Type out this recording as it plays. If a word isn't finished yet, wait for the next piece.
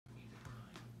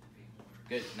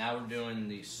Good. Now we're doing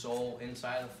the sole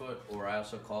inside of the foot, or I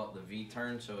also call it the V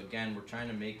turn. So again, we're trying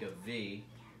to make a V.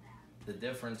 The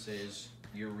difference is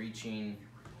you're reaching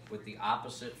with the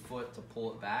opposite foot to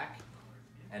pull it back,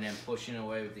 and then pushing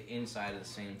away with the inside of the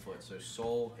same foot. So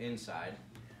sole inside,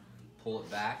 pull it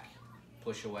back,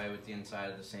 push away with the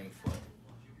inside of the same foot.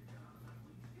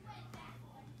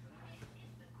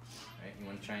 Right? You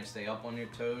want to try and stay up on your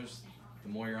toes. The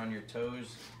more you're on your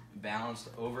toes, balanced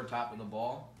over top of the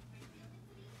ball,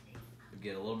 you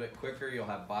get a little bit quicker. You'll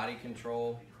have body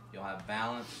control, you'll have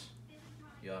balance,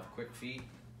 you'll have quick feet,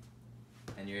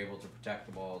 and you're able to protect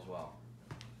the ball as well.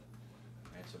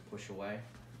 All right, so push away.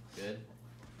 Good.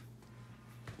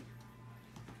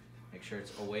 Make sure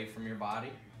it's away from your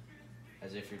body,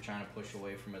 as if you're trying to push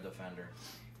away from a defender.